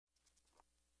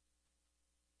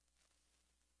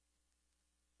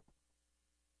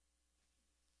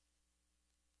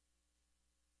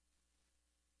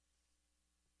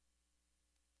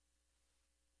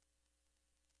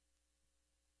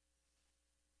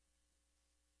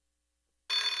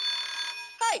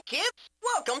Hi, kids.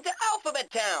 Welcome to Alphabet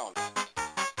Town.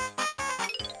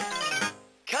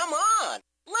 Come on.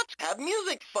 Let's have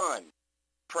music fun.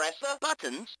 Press the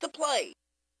buttons to play.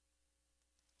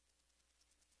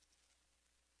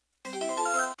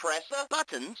 Press the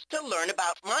buttons to learn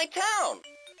about my town.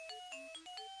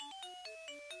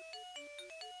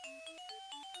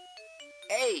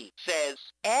 A says,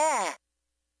 ah.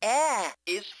 Ah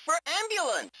is for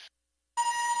ambulance.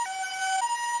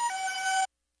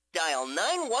 Dial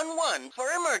 911 for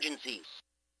emergencies.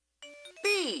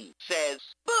 B says,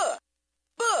 buh.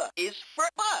 Buh is for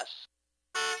bus.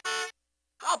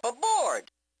 Hop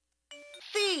aboard.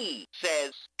 C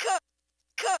says, k.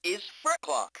 K is for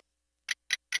clock.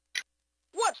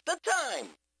 What's the time?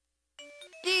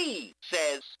 D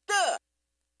says, duh.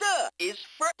 Duh is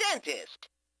for dentist.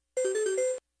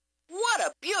 What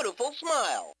a beautiful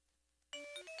smile.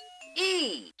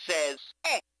 E says,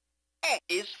 eh. Eh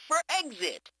is for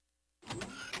exit.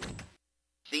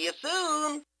 See you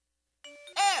soon.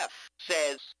 F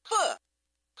says, f.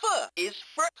 F is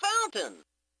for fountain.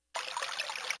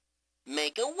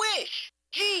 Make a wish.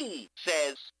 G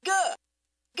says, g.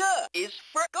 G is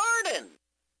for garden.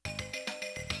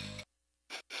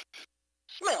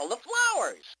 Smell the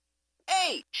flowers.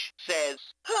 H says,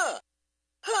 huh.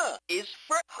 Huh is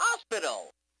for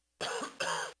hospital.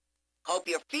 Hope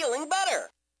you're feeling better.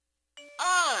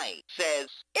 I says,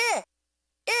 eh.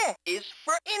 Eh is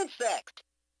for insect.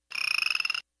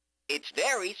 It's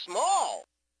very small.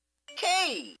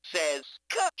 K says,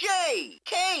 k. J.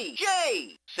 K.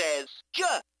 J says, j.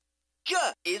 J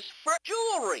is for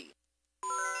jewelry.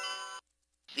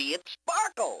 See it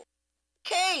sparkle.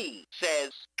 K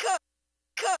says, k.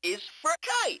 K is for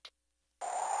kite.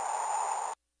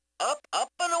 Up, up,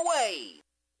 and away.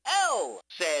 L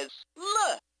says,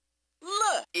 L.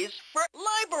 L is for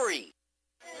library.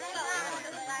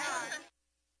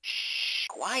 Shh,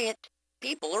 quiet.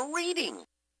 People are reading.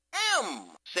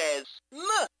 M says,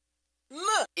 M.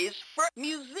 M is for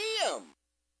museum.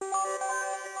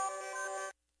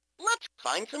 Let's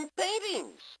find some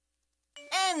paintings.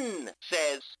 N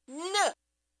says, N.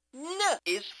 N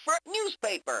is for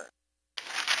newspaper.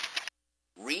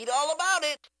 Read all about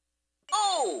it.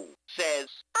 O says,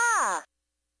 ah.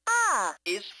 Ah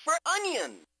is for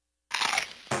onion.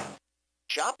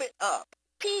 Chop it up.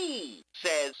 P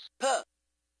says, p.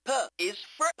 P is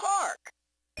for park.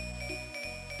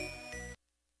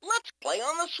 Let's play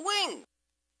on the swing.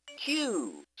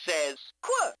 Q says,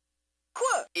 qu.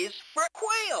 Qu is for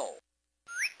quail.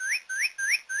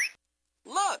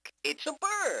 Look, it's a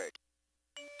bird.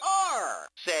 R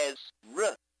says,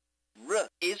 r. R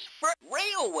is for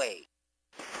railway.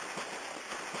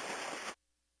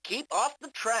 Keep off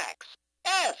the tracks.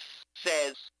 S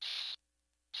says, S.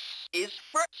 S is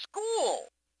for school.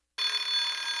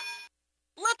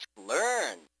 Let's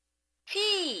learn.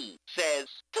 T says,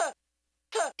 T.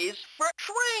 T is for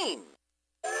train.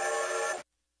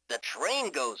 The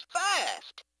train goes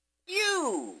fast.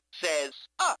 U says,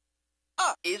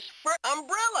 is for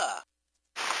umbrella.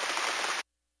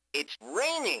 It's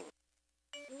raining.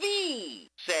 V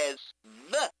says,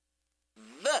 V.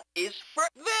 V is for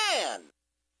van.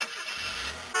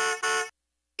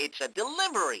 It's a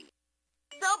delivery.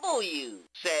 W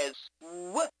says,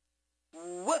 W.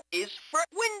 W is for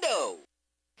window.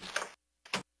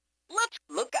 Let's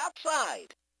look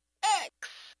outside. X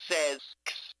says,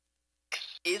 X.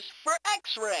 X is for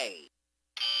X-ray.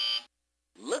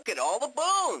 Look at all the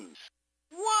bones.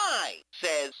 Y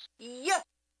says, Y.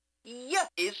 Y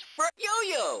is for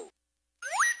yo-yo.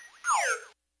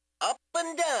 Up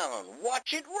and down,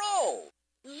 watch it roll.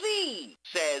 Z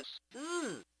says,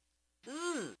 Z.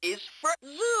 Z is for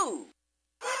zoo.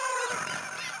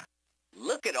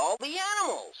 Look at all the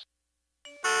animals.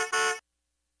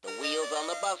 The wheels on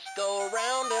the bus go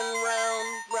round and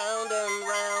round, round and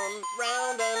round,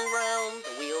 round and round.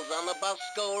 The wheels on the bus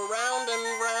go round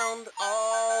and round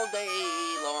all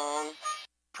day long.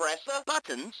 Press the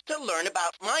buttons to learn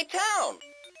about my town.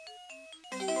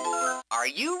 Are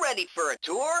you ready for a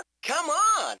tour? Come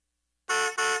on!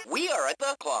 We are at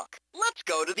the clock. Let's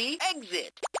go to the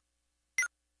exit.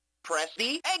 Press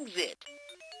the exit.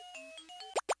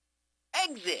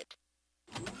 Exit.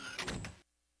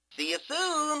 See you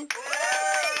soon.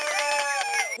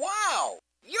 Wow,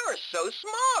 you're so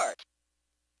smart.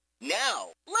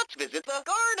 Now, let's visit the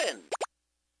garden.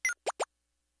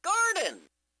 Garden.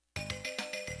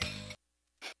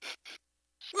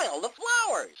 Smell the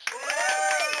flowers.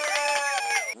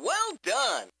 Well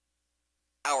done.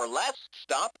 Our last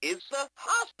stop is the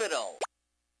hospital.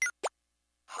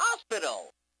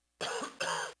 Hospital.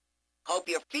 Hope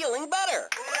you're feeling better.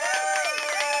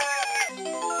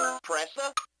 Press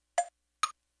the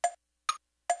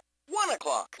 1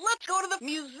 o'clock. Let's go to the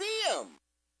museum.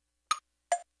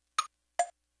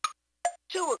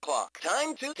 2 o'clock.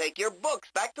 Time to take your books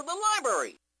back to the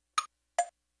library.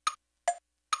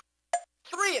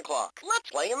 3 o'clock. Let's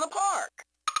play in the park.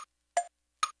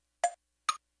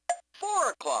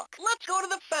 4 o'clock. Let's go to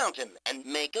the fountain and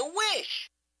make a wish.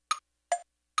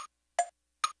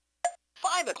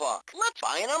 5 o'clock. Let's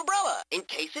buy an umbrella in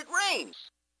case it rains.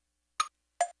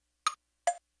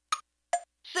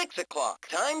 6 o'clock.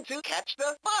 Time to catch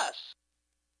the bus.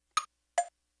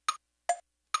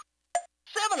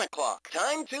 7 o'clock.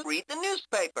 Time to read the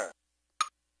newspaper.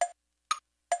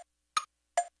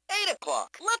 8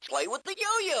 o'clock. Let's play with the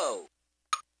yo-yo.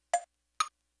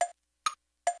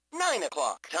 9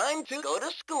 o'clock. Time to go to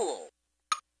school.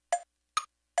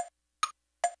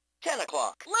 10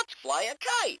 o'clock. Let's fly a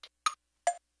kite.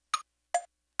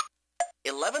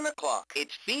 11 o'clock.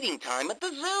 It's feeding time at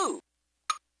the zoo.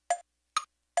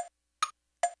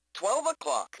 12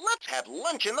 o'clock. Let's have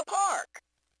lunch in the park.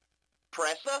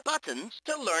 Press the buttons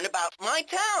to learn about my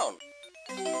town.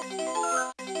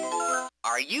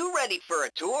 Are you ready for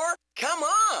a tour? Come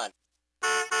on!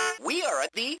 We are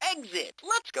at the exit.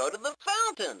 Let's go to the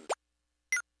fountain.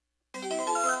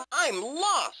 I'm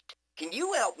lost. Can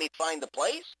you help me find the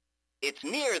place? It's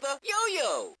near the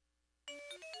yo-yo.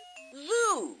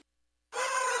 Zoo.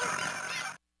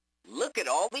 Look at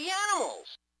all the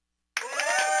animals.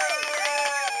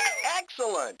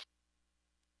 Excellent.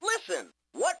 Listen,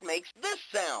 what makes this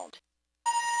sound?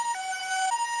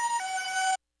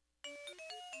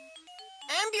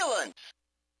 Ambulance.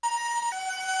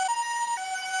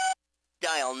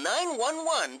 Dial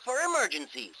 911 for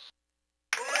emergencies.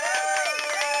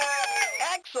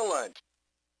 Excellent.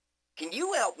 Can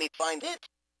you help me find it?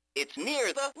 It's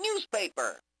near the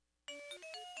newspaper.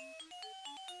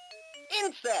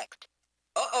 Insect.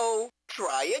 Uh-oh,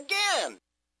 try again.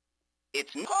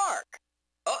 It's park.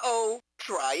 Uh-oh,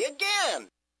 try again.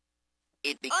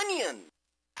 It's the onion.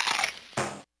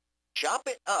 Chop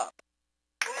it up.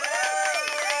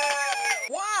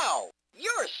 Wow,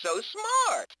 you're so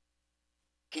smart.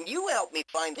 Can you help me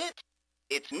find it?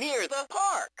 It's near the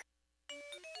park.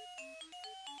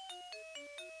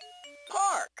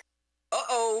 Park.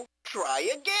 Uh-oh, try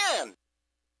again.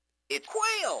 It's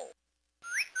quail.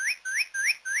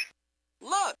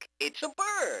 Look, it's a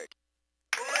bird.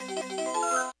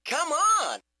 Come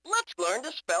on, let's learn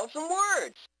to spell some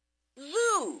words.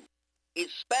 Zoo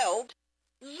is spelled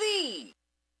Z.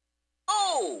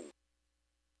 O.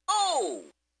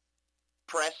 O.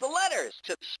 Press the letters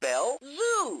to spell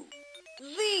zoo.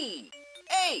 Z.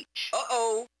 H.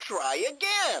 Uh-oh, try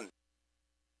again.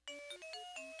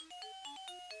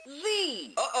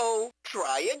 Z. Uh-oh,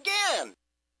 try again.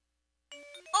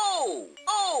 O.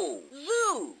 O.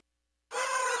 Zoo.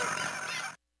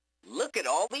 Look at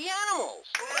all the animals.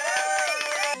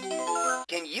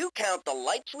 Can you count the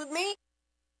lights with me?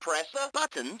 Press the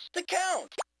buttons to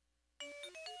count.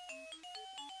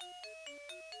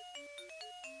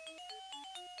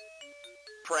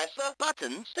 Press the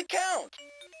buttons to count.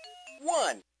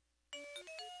 1.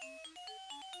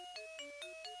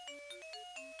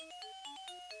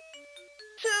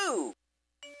 2.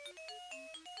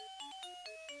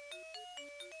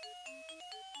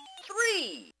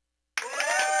 3.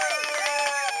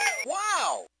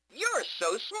 Wow, you're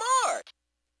so smart.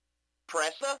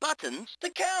 Press the buttons to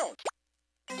count.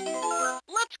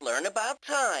 Let's learn about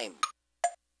time.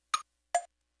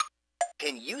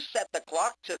 Can you set the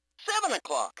clock to 7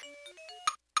 o'clock?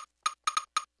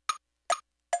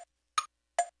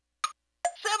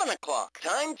 7 o'clock.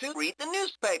 Time to read the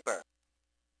newspaper.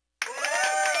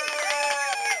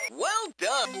 Well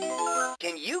done.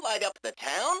 Can you light up the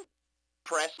town?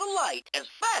 Press the light as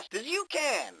fast as you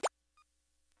can.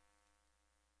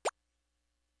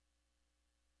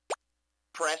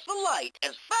 Press the light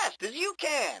as fast as you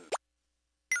can.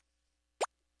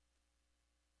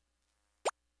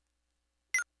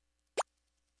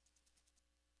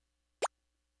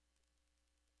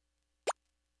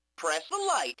 Press the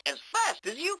light as fast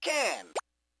as you can.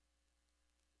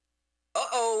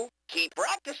 Uh-oh, keep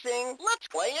practicing. Let's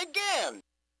play again.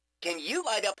 Can you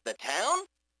light up the town?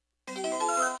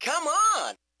 Come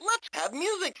on, let's have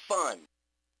music fun.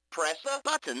 Press the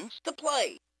buttons to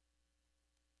play.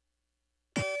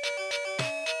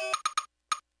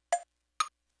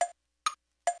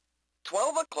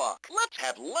 12 o'clock. Let's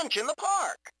have lunch in the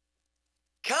park.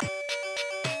 Come.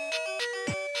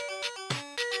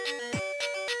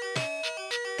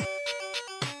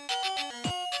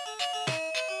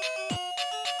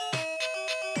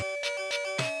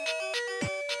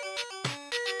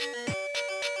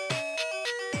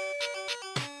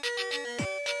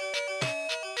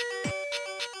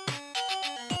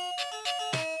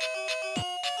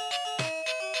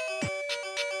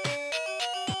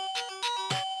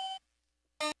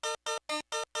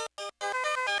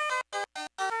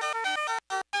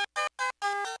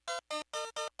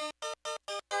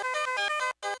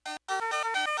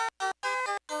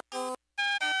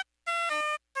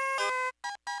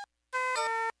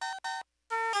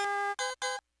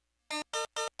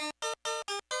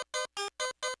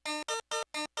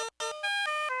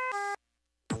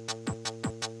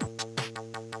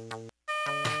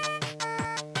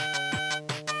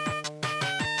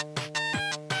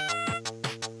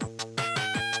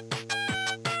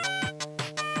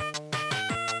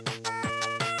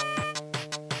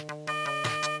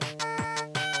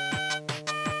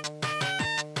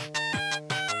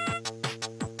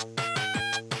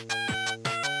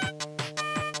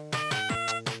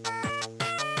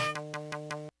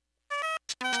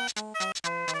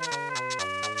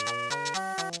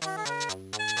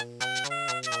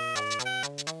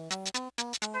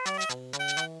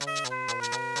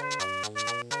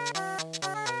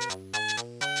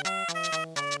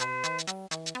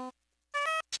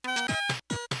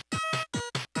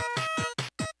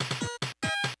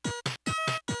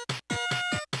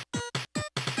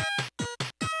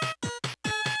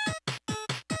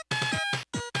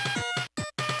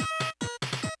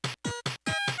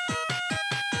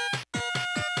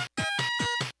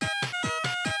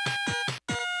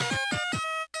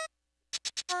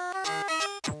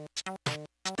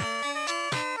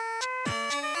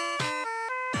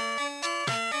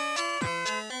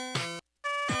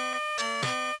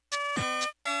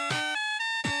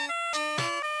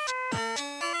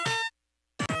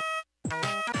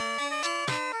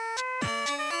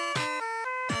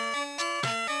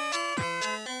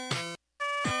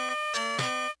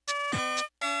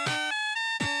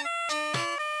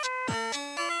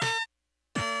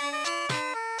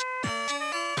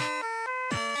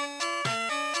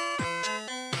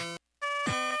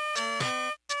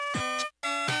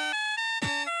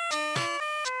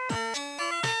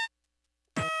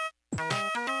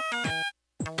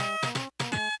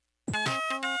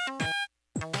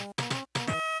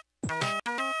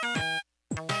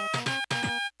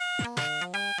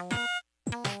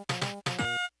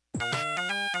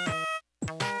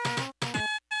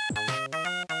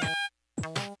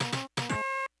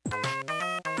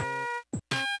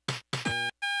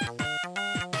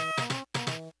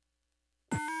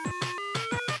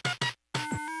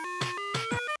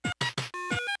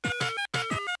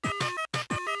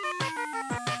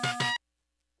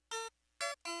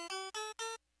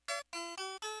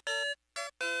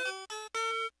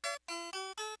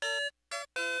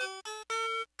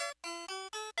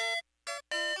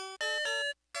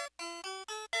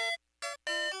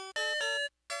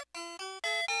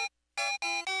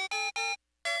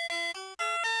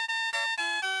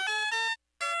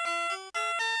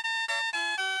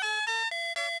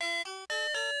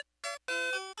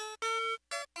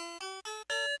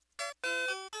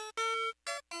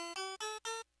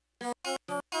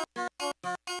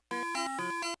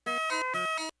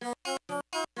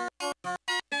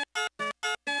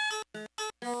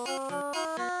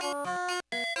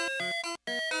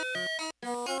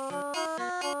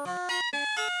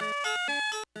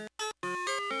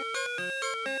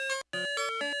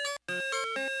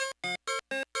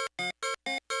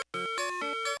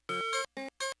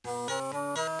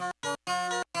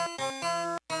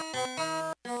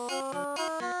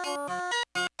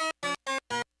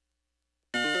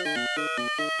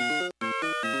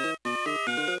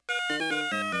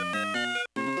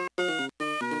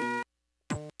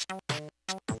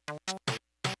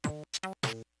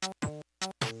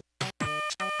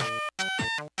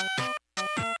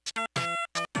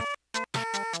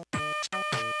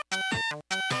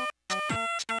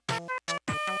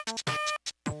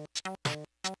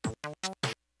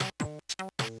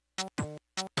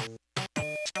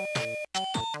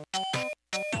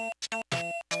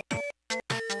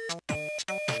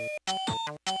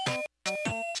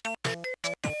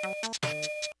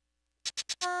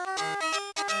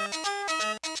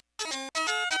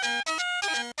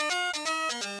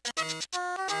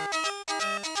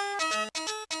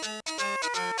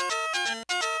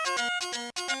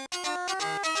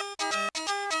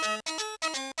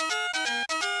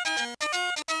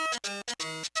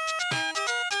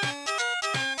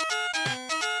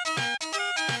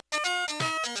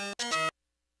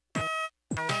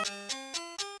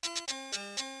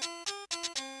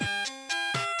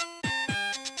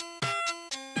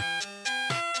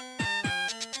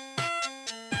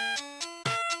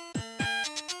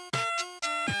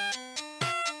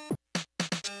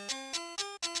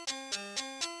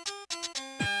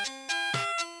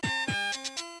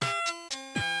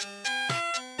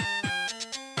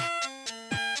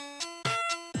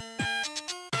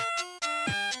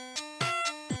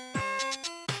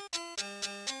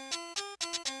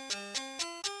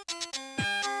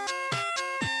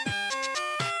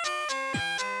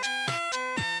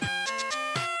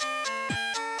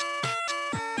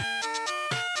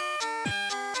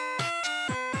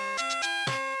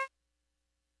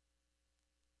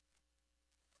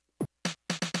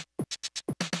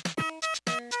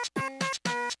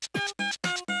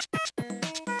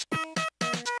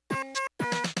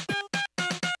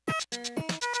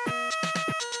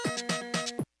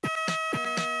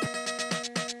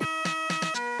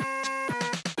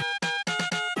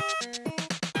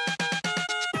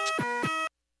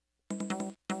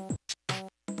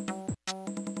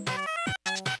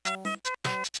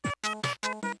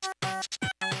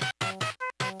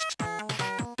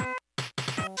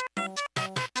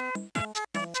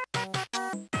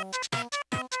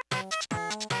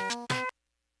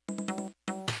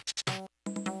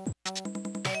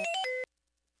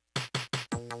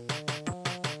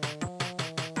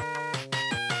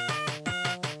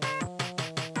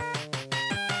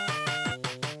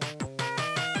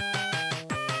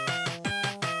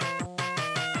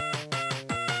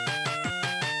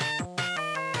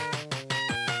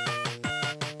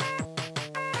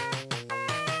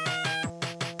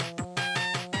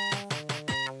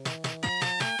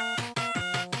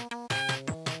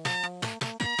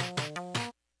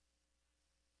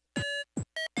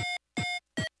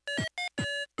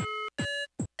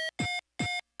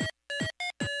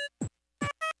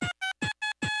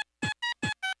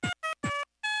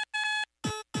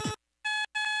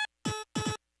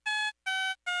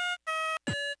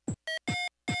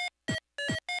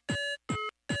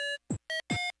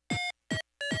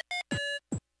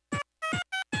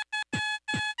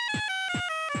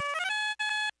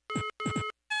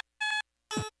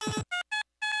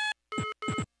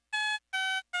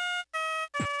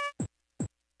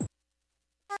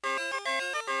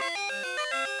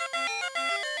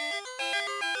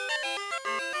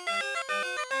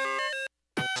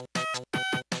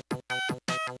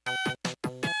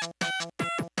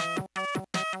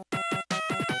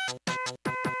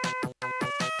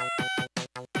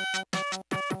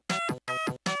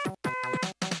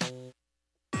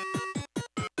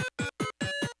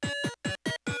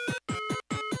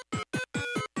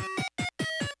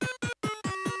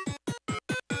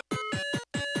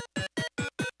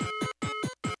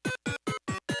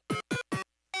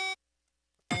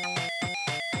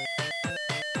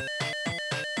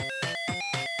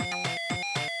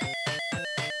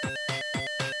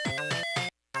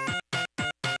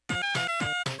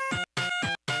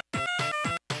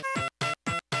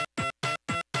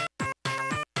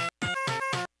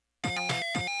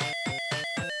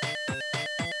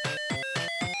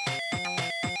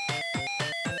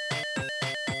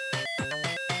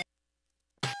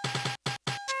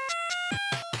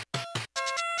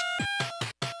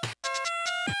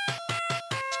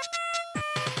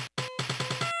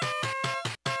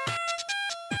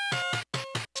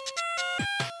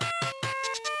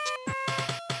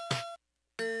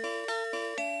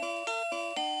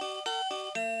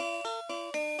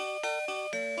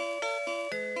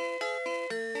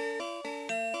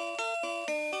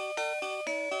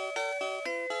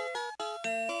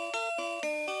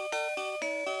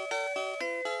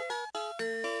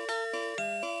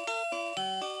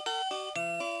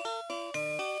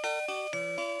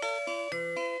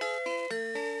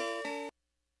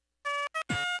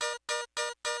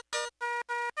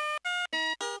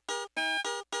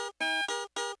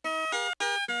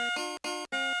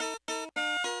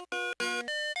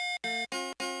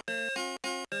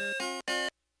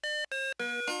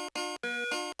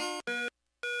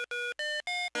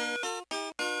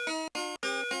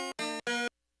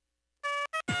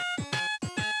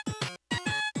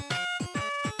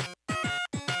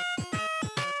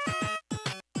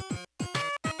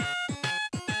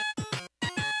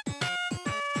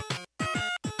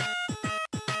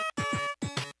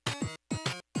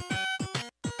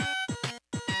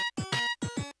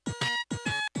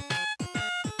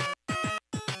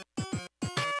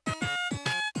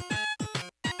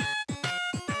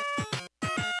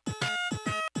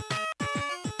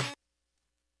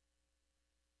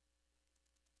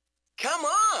 Come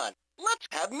on, let's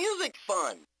have music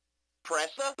fun. Press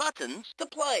the buttons to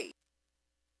play.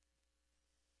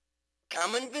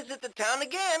 Come and visit the town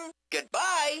again.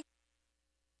 Goodbye.